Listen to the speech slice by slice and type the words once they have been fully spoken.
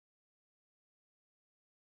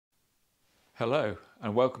Hello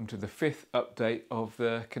and welcome to the fifth update of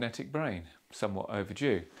the Kinetic Brain, somewhat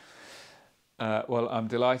overdue. Well, I'm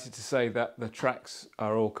delighted to say that the tracks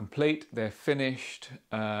are all complete, they're finished,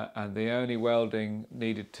 and the only welding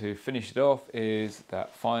needed to finish it off is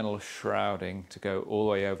that final shrouding to go all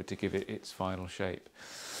the way over to give it its final shape.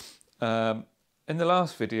 In the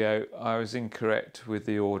last video I was incorrect with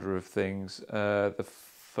the order of things. The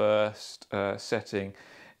first setting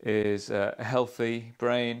is a healthy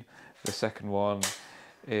brain. The second one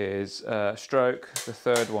is stroke, the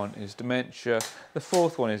third one is dementia, the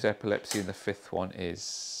fourth one is epilepsy, and the fifth one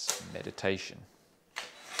is meditation.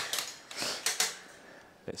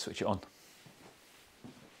 Let's switch it on.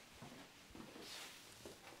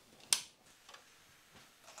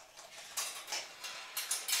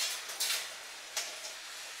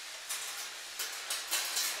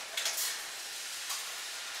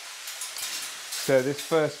 So this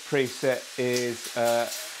first preset is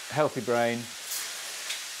healthy brain.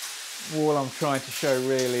 All I'm trying to show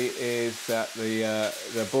really is that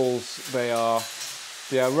the balls, they are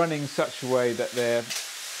running in such a way that they're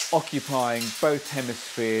occupying both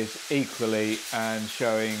hemispheres equally and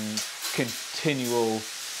showing continual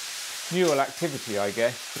neural activity, I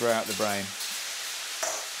guess, throughout the brain.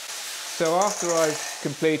 So after I've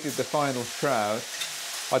completed the final shroud,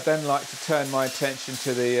 I'd then like to turn my attention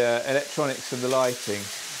to the electronics and the lighting.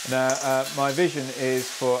 Now, my vision is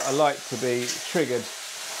for a light to be triggered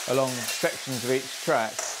along sections of each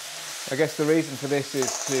track. I guess the reason for this is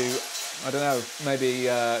to, I don't know, maybe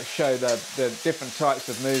show the different types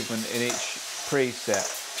of movement in each preset.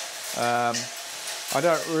 I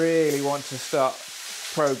don't really want to start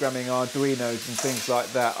programming Arduinos and things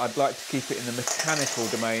like that. I'd like to keep it in the mechanical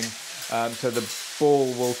domain, so the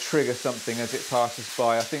ball will trigger something as it passes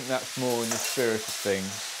by. I think that's more in the spirit of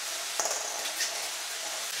things.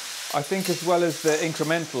 I think as well as the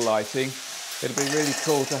incremental lighting, it'd be really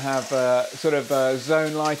cool to have sort of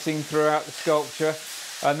zone lighting throughout the sculpture,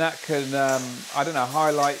 and that can, I don't know,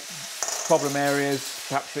 highlight problem areas.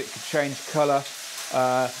 Perhaps it could change colour.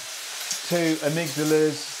 Two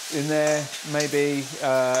amygdalas in there, maybe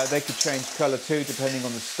they could change colour too, depending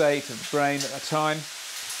on the state of the brain at the time.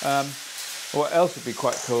 What else would be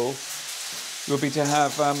quite cool would be to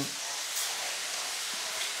have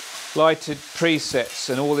lighted presets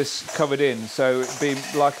and all this covered in, so it'd be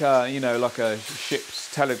like a, you know, like a ship's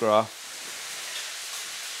telegraph.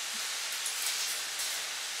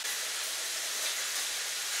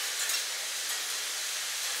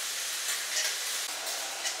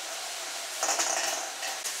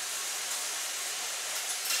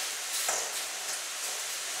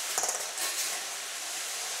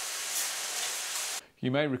 You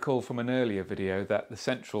may recall from an earlier video that the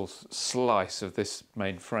central slice of this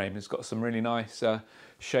main frame has got some really nice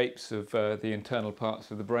shapes of the internal parts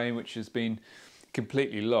of the brain, which has been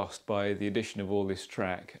completely lost by the addition of all this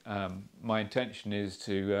track. My intention is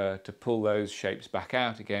to pull those shapes back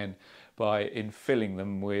out again by infilling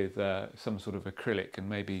them with some sort of acrylic and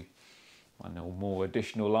maybe, I don't know, more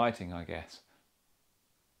additional lighting, I guess.